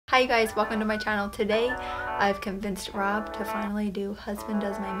Hi you guys, welcome to my channel. Today I've convinced Rob to finally do husband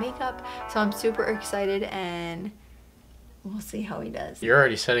does my makeup, so I'm super excited and we'll see how he does. You're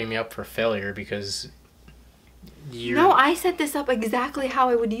already setting me up for failure because you... No, I set this up exactly how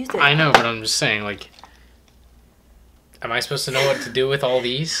I would use it. I know, but I'm just saying, like, am I supposed to know what to do with all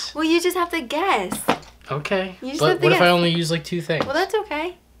these? Well, you just have to guess. Okay, You just but have to what if guess. I only use like 2 things? Well, that's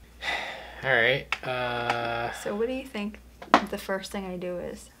okay. Alright, So what do you think the first thing I do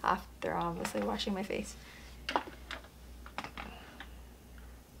is, after obviously washing my face?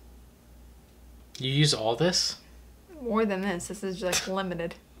 You use all this? More than this. This is like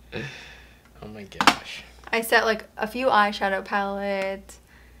limited. Oh my gosh. I set like a few eyeshadow palettes,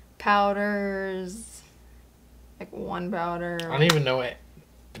 powders, like one powder. I don't even know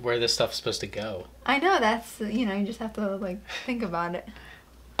where this stuff's supposed to go. I know, that's, you know, you just have to like think about it.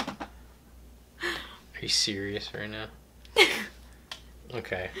 Are you serious right now?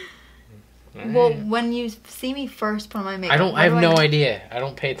 Okay. Well, when you see me first put on my makeup, I have no idea. I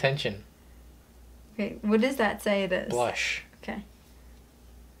don't pay attention. Okay, what does that say it is? Blush. Okay.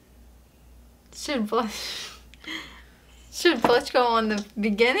 Should blush go on the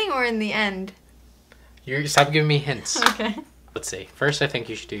beginning or in the end? Stop giving me hints. Okay. Let's see. First, I think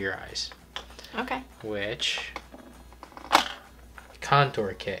you should do your eyes. Okay. Which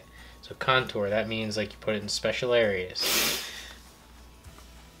contour kit. So contour, that means like you put it in special areas.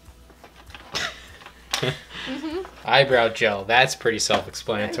 Eyebrow gel, that's pretty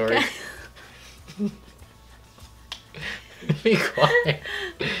self-explanatory. Okay. Be quiet.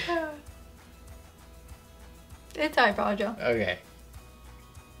 It's eyebrow gel. Okay.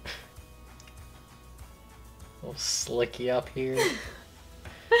 A little slicky up here.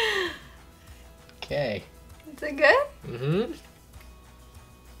 Okay. Is it good? Mm-hmm.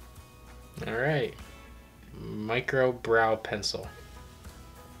 Alright. Micro brow pencil.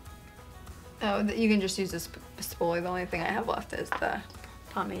 Oh, you can just use this spoolie. The only thing I have left is the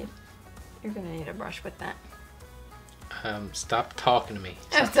pomade. You're gonna need a brush with that. Stop talking to me.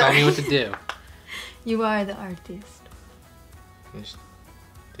 I'm Stop telling me what to sorry. do. You are the artist. Just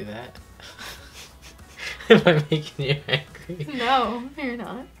do that. Am I making you angry? No, you're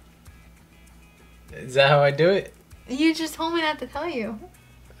not. Is that how I do it? You just told me not to tell you.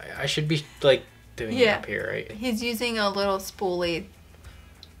 I should be like doing it up here, right? He's using a little spoolie.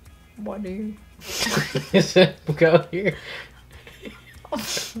 What do you? Go here.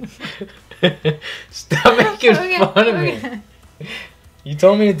 Stop making fun of me. You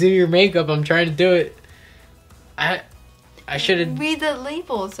told me to do your makeup. I'm trying to do it. I should have. Read the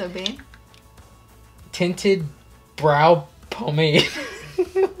label, Sophie. Tinted brow pomade.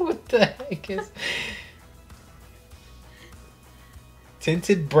 What the heck is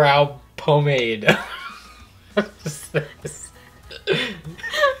tinted brow pomade? What is this?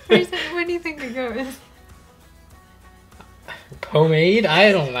 Where do you think it goes? Pomade?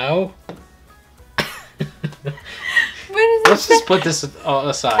 I don't know. Where does Let's just put this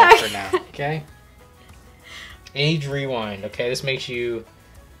aside for now, okay? Age rewind. Okay, this makes you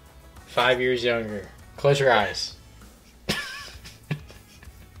 5 years younger. Close your eyes.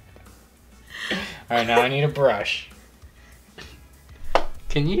 Alright, now I need a brush.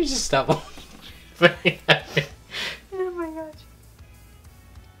 Can you just stop? Oh my gosh.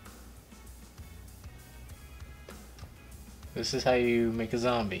 This is how you make a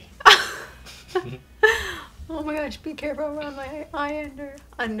zombie. Oh my gosh, be careful around my eye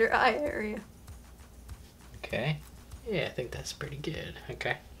under eye area. Okay. Yeah, I think that's pretty good.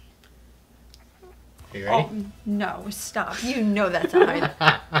 Okay. Are you ready? Oh, no, stop. You know that's not hard.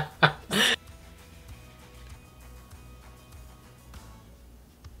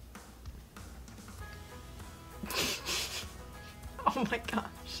 Oh my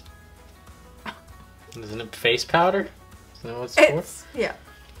gosh. Isn't it face powder? Isn't that what it's for? Yeah.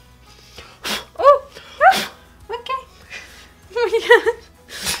 Oh! Okay.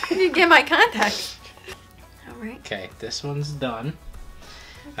 You get my contacts. Alright. Okay, this one's done.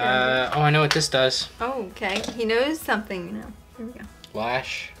 Okay. Oh, I know what this does. Oh, okay. He knows something now. Here we go.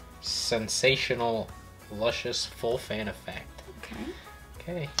 Lash sensational luscious full fan effect. Okay.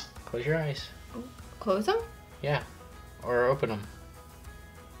 Okay, close your eyes. Close them? Yeah, or open them.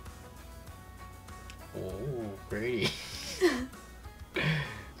 Oh, pretty.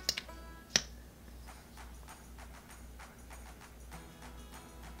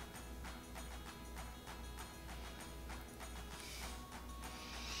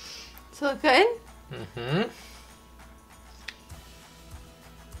 Does it look good? Mm-hmm.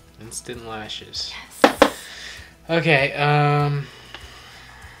 Instant lashes. Yes. Okay,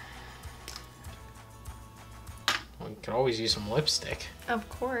 Could always use some lipstick. Of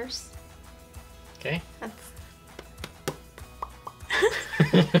course. Okay. That's...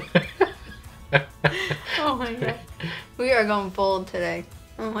 Oh my god. We are going bold today.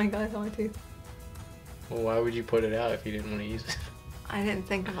 Oh my god, my teeth. Well, why would you put it out if you didn't want to use it? I didn't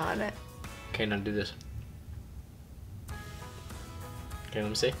think about it. Okay, now do this. Okay, let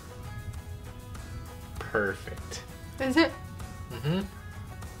me see. Perfect. Is it? Mm-hmm.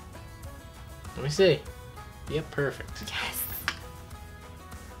 Let me see. Yep, perfect. Yes.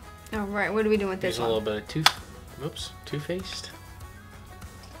 Alright, what are we doing with this Using one? a little bit of Too-Faced.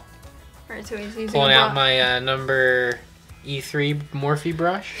 Alright, so he's using Pulling out my number E3 Morphe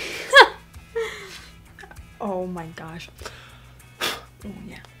brush. Oh my gosh. Oh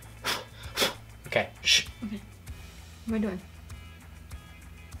yeah. Okay. Shh. Okay. What am I doing?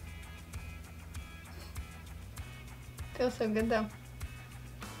 Feels so good though.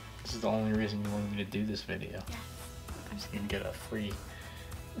 This is the only reason you wanted me to do this video. Yes. I'm just gonna get a free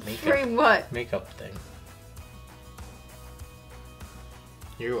makeup. Free what? Makeup thing.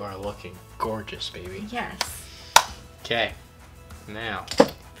 You are looking gorgeous, baby. Yes. Okay. Now. Here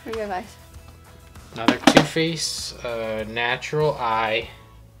you go, guys. Another Too Faced Natural Eye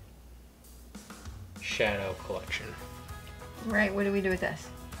Shadow Collection. Right, what do we do with this?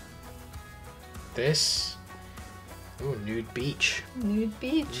 This. Ooh, Nude Beach. Nude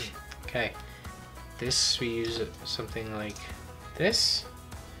beach. Okay. This we use something like this.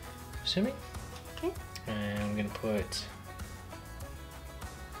 Assuming. Okay. And I'm gonna put.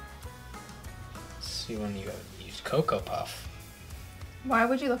 Let's see when you use Cocoa Puff. Why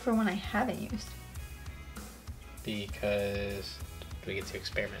would you look for one I haven't used? Because we get to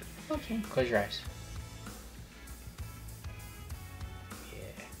experiment. Okay. Close your eyes.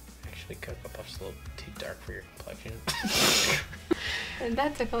 Yeah. Actually, Cocoa Puff's a little too dark for your complexion. And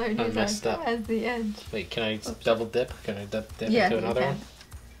that's the color I messed up. as the edge. Wait, can I Oops. double dip? Can I dip Yeah, into you another can. one?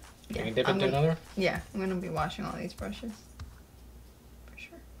 Yeah, Can I dip I'm into gonna- another one? Yeah, I'm gonna be washing all these brushes. For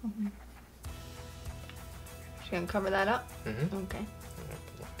sure. Just gonna cover that up. Mm-hmm. Okay.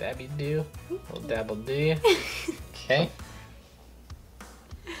 Little dabby do. Little dabble do. Okay.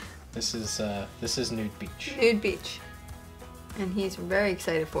 This is Nude Beach. Nude beach. And he's very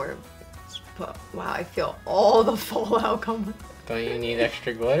excited for it. But wow, I feel all the fallout coming. Don't you need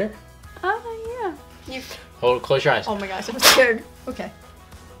extra glitter? Oh yeah. You. Hold. Close your eyes. Oh my gosh, I'm scared. Okay.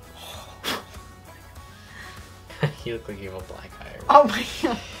 You look like you have a black eye. Oh my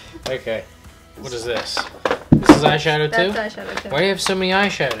god. Okay. What is this? This is eyeshadow too? That's eyeshadow too. Why do you have so many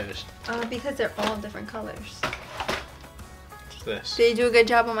eyeshadows? Because they're all different colors. What's this? Did you do a good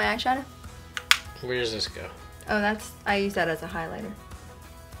job on my eyeshadow? Where does this go? Oh, I use that as a highlighter.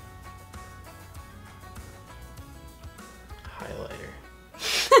 Highlighter.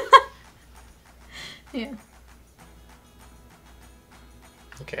 Yeah.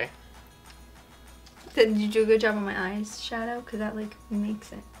 Okay. Did you do a good job on my eyes shadow? Because that like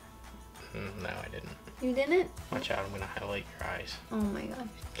makes it. No, I didn't. You didn't? Watch out, I'm gonna highlight your eyes. Oh my gosh.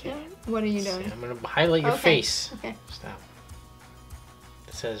 Okay. What are you See, doing? I'm gonna highlight your Okay. face. Okay. Stop.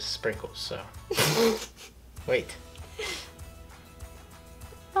 It says sprinkles, so. Wait.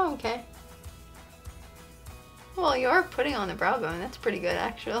 Oh, okay. Well, you're putting on the brow bone. That's pretty good,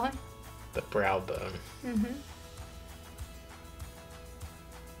 actually. The brow bone. Mm-hmm.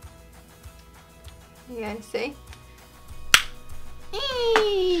 You guys see?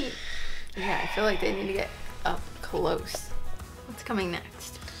 Eee! Yeah, I feel like they need to get up close. What's coming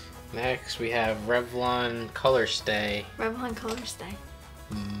next? Next, we have Revlon Color Stay Revlon Color Stay.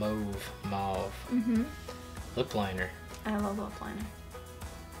 Mauve Mm-hmm. Lip Liner. I love lip liner.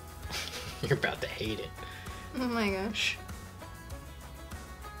 You're about to hate it. Oh my gosh.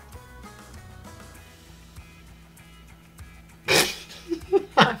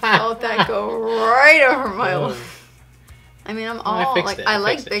 I felt that go right over my Oh. lip. I mean, I'm I all fixed like, it, I I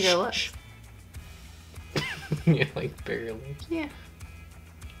like fixed it. bigger Shh, lips. shh. You like bigger lips? Yeah.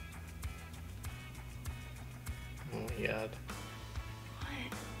 Oh my god.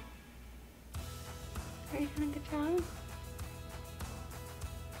 What? Are you doing a good job?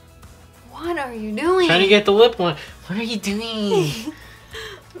 What are you doing? Trying to get the lip one. What are you doing?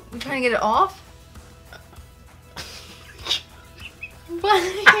 I'm trying to get it off? What?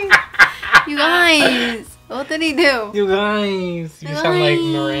 You guys, what did he do? You guys. You sound like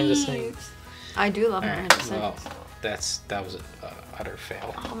Miranda sings. I do love Miranda Well, sings. that was an utter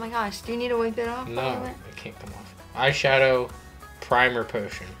fail. Oh my gosh, do you need to wipe it off? No, a little bit? it can't come off. Eyeshadow primer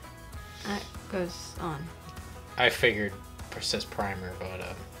potion. That goes on. I figured it says primer, but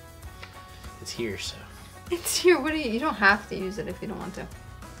it's here, so. It's here. What do you don't have to use it if you don't want to.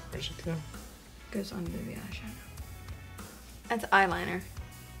 Where's it go? It goes under the eyeshadow. That's eyeliner.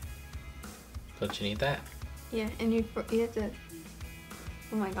 Don't you need that? Yeah, and you have to.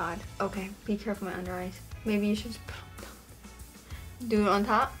 Oh my god. Okay, be careful my under eyes. Maybe you should just put it on top. Do it on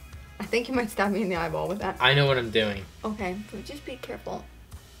top? I think you might stab me in the eyeball with that. I know what I'm doing. Okay, but just be careful.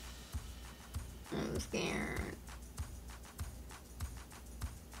 I'm scared.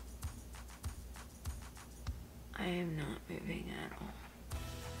 I am not moving at all.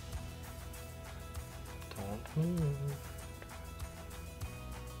 Don't move.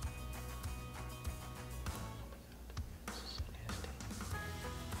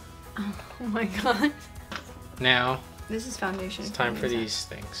 Oh my god. Now, This is foundation. it's time for these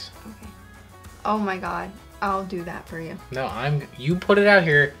things. Okay. Oh my god. I'll do that for you. No, you put it out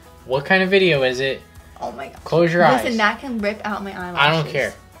here. What kind of video is it? Oh my god. Close your eyes. Listen, that can rip out my eyelashes. I don't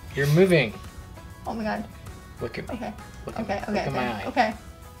care. You're moving. Oh my god. Look at me. Okay. Look at Okay, me. okay, Look at my okay. eye. Okay.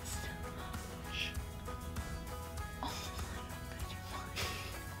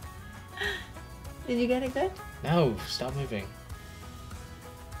 Did you get it good? No, stop moving.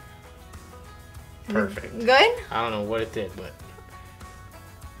 Perfect. Good? I don't know what it did, but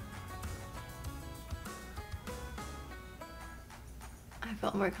I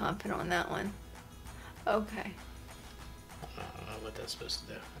felt more confident on that one. Okay. I don't know what that's supposed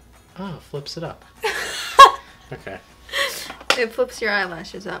to do. Oh, it flips it up. Okay. It flips your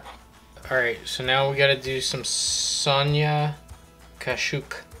eyelashes up. Alright, so now we gotta do some Sonia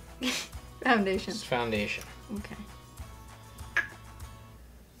Kashuk Foundation. foundation. Okay.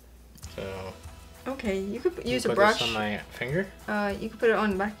 So, Okay, you could use a put brush. this on my finger. You could put it on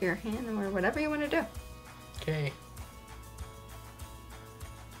the back of your hand or whatever you want to do. Okay.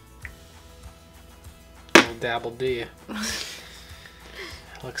 Little dabble do ya.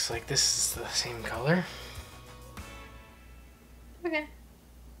 Looks like this is the same color. Okay.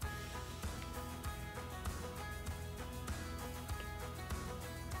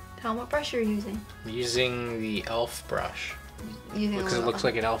 Tell them what brush you're using. I'm using the elf brush. Using Because it looks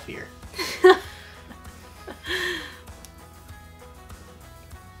like an elf ear.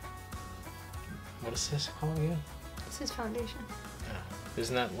 What is this called again? This is foundation. Oh.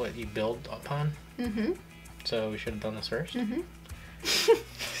 Isn't that what you build upon? Mm-hmm. So we should have done this first? Mm-hmm.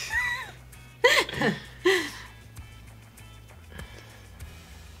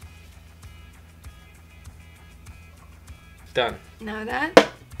 Done. Now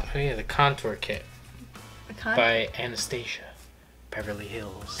that. Oh yeah, the contour kit A con by Anastasia, Beverly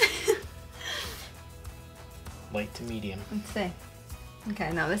Hills. Light to medium. Let's see.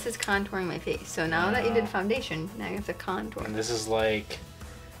 Okay, now this is contouring my face. So now that you did foundation, now you have to contour. And this is like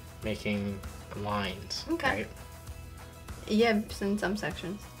making lines. Okay. Right? Yeah, in some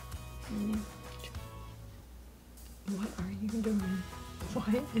sections. What are you doing? What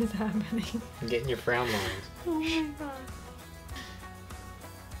is happening? I'm getting your frown lines. Oh my god.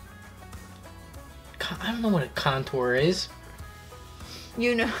 I don't know what a contour is.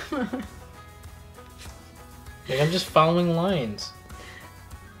 You know. Like, I'm just following lines.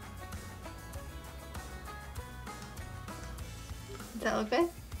 Does that look good?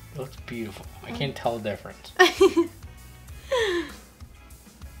 It looks beautiful. I can't tell the difference.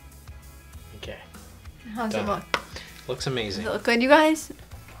 Okay. How's Done. it look? Looks Does amazing. it look good, you guys?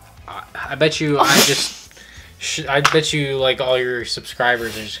 I bet you I bet you like all your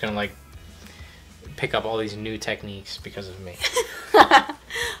subscribers are just gonna like pick up all these new techniques because of me.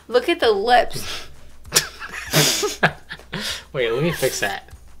 Look at the lips. Wait, let me fix that.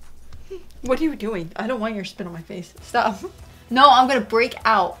 What are you doing? I don't want your spit on my face. Stop. No, I'm gonna break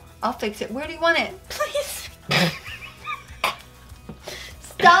out. I'll fix it. Where do you want it? Please.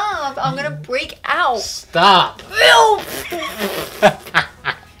 Stop. I'm gonna break out. Stop. Ew.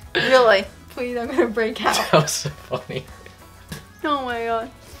 Really? Please, I'm gonna break out. That was so funny. Oh my god.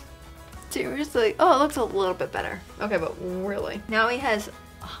 Seriously. Oh, it looks a little bit better. Okay, but really. Now he has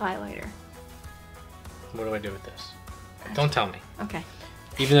a highlighter. What do I do with this? Don't tell me. Okay.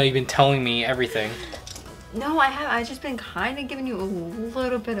 Even though you've been telling me everything. No, I have. I've just been kind of giving you a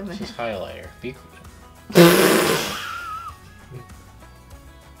little bit of a This is hint. highlighter. Be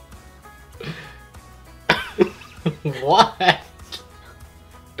What?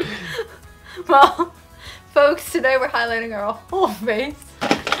 Well, folks, today we're highlighting our whole face.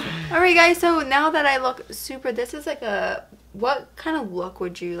 Alright guys, so now that I look super, this is like a, what kind of look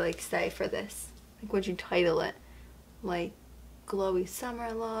would you like say for this? Like, would you title it? Like, glowy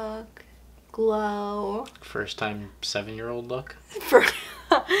summer look? Glow? First time 7-year-old look?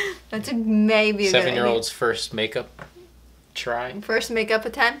 That's maybe a good idea. 7-year-old's first makeup try? First makeup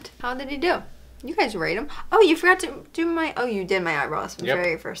attempt? How did he do? You guys rate him. Oh, you forgot to do my, oh, you did my eyebrows. The Yep.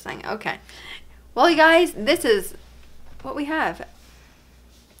 very first thing. Okay. Well, you guys, this is what we have.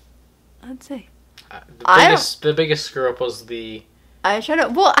 Let's see. The biggest screw up was the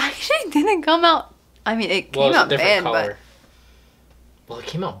eyeshadow. Well, actually, it didn't come out. I mean, it came out bad, color. Well, it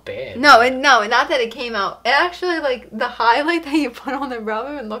came out bad. No, not that it came out. It actually, like, the highlight that you put on the brow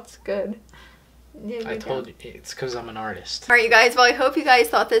bone looks good. Yeah, I told you, it's because I'm an artist. Alright, you guys, well, I hope you guys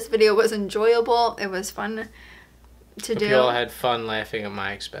thought this video was enjoyable. It was fun to do. You all had fun laughing at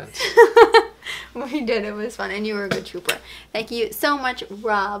my expense. We did. It was fun, and you were a good trooper. Thank you so much,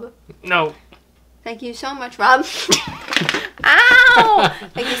 Rob. No. Thank you so much, Rob. Ow!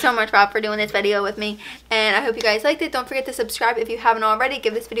 Thank you so much, Rob, for doing this video with me. And I hope you guys liked it. Don't forget to subscribe if you haven't already.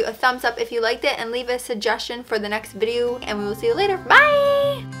 Give this video a thumbs up if you liked it. And leave a suggestion for the next video. And we will see you later.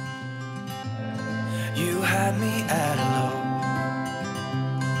 Bye! You had me at a low,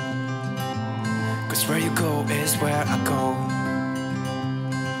 'cause where you go is where I go.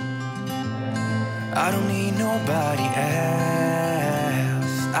 I don't need nobody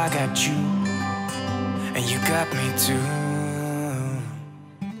else. I got you, and you got me too.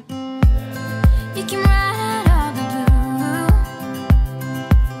 You can ride all the blue.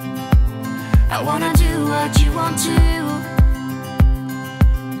 I wanna do what you want to.